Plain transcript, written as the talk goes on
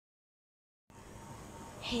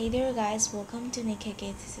Hey there guys, welcome to Nikki.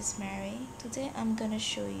 This is Mary. Today I'm gonna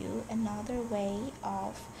show you another way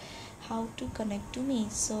of how to connect to me.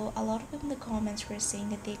 So a lot of people in the comments were saying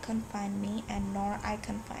that they can't find me and nor I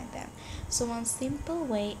can find them. So one simple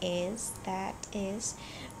way is by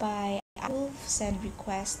I will send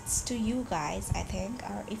requests to you guys, I think,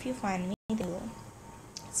 or if you find me they will.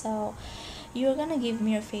 So you're gonna give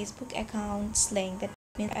me your Facebook account's link, that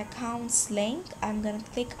means accounts link. I'm gonna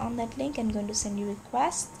click on that link and going to send you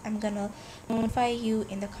request. I'm gonna notify you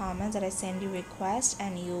in the comments that I send you request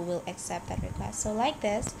and you will accept that request. So like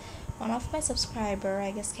this, one of my subscriber,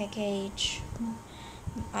 I guess KKH,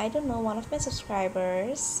 I don't know, one of my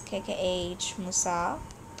subscribers, KKH Musa,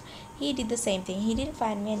 he did the same thing. He didn't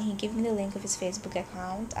find me and he gave me the link of his Facebook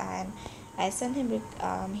account, and I sent him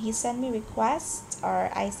he sent me requests,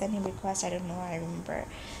 or I sent him requests, I don't know, I remember.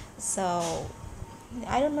 So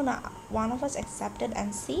I don't know, one of us accepted,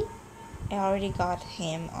 and see, I already got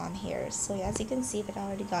him on here. So as you can see that I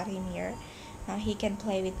already got him here. Now he can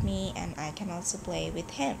play with me and I can also play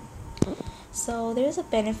with him. So there's a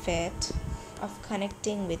benefit of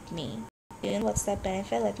connecting with me. You know what's that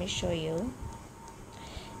benefit? Let me show you.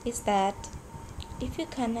 Is that if you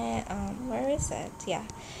connect, where is it? Yeah,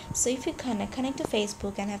 so if you connect to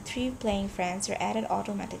Facebook and have 3 playing friends, you're added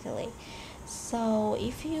automatically. So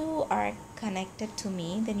if you are connected to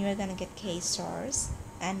me, then you're gonna get kstars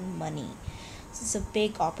and money. So it's a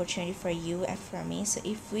big opportunity for you and for me. So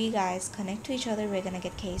if we guys connect to each other, we're gonna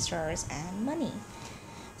get kstars and money.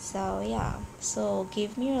 So yeah, so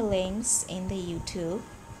give me your links in the YouTube,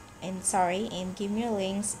 and give me your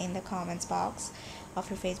links in the comments box of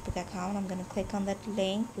your Facebook account. I'm gonna click on that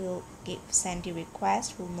link, we'll send you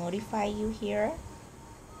request, we'll notify you here,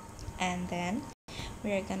 and then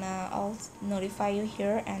we're gonna also notify you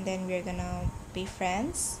here, and then we're gonna be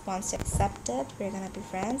friends. Once you accept it, we're gonna be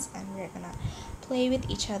friends and we're gonna play with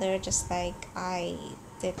each other just like I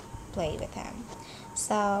did play with him.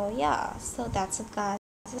 So yeah, so that's it guys,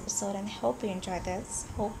 episode, and hope you enjoyed this.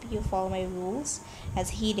 Hope you follow my rules as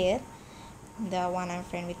he did, the one I'm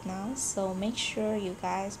friend with now. So make sure you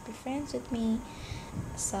guys be friends with me.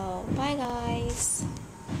 So bye guys.